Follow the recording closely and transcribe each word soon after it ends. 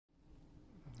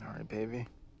Alright, baby.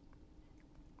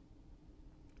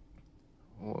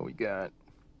 What we got?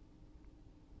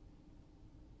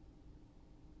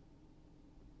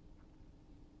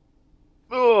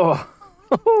 Oh!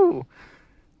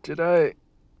 Did I?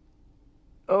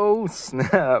 Oh,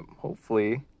 snap.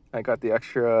 Hopefully. I got the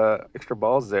extra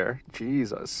balls there.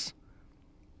 Jesus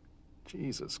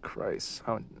Christ.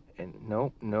 How? And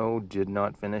nope, no, did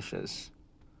not finish this.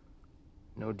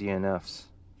 No DNFs.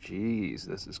 Jeez,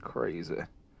 this is crazy.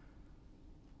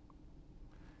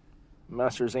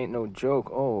 Masters ain't no joke.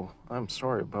 Oh, I'm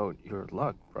sorry about your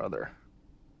luck, brother.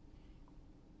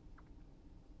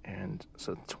 And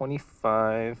so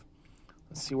 25.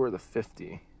 Let's see where the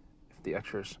 50. If the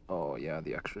extras. Oh, yeah,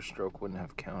 the extra stroke wouldn't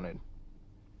have counted.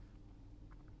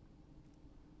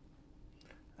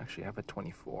 Actually, I have a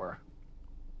 24.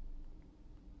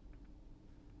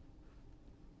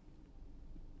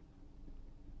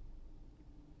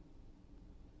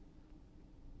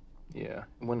 Yeah,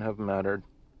 it wouldn't have mattered.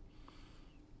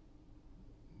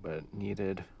 But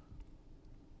needed.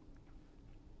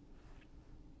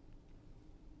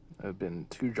 Have been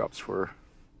 2 drops for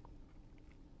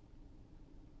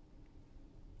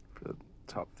the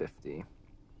top 50.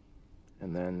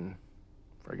 And then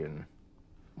friggin'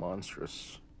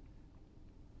 monstrous.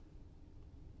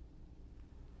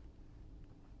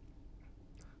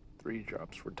 Three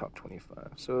drops for top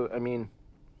 25. So, I mean,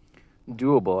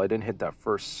 doable. I didn't hit that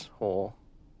first hole.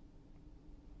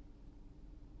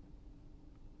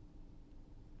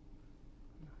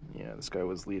 Yeah, this guy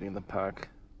was leading the pack.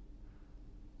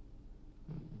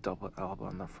 Double alba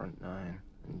on the front 9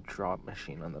 and drop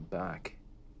machine on the back.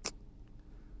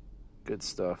 Good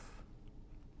stuff.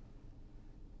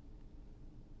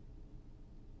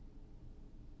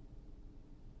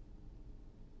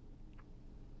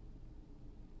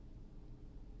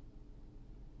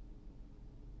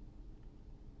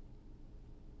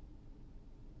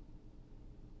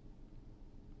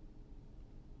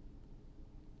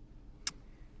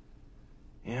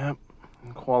 Yep,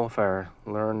 qualifier.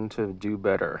 Learn to do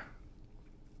better.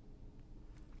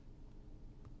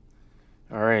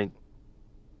 All right,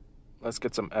 let's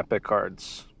get some epic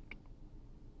cards.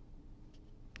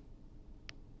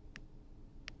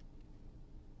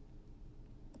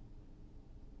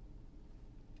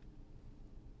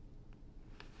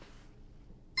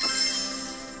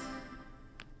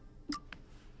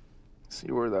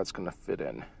 See where that's gonna fit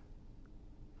in.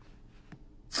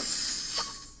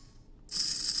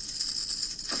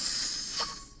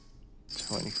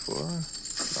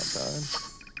 $24, not bad.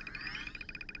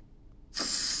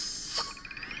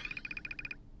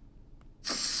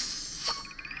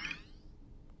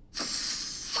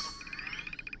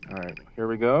 All right, here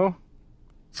we go.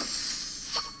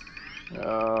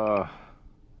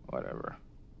 Whatever.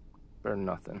 Better than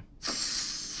nothing.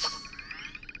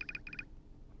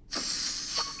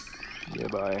 Yeah,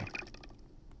 bye.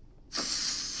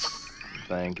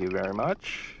 Thank you very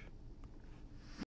much.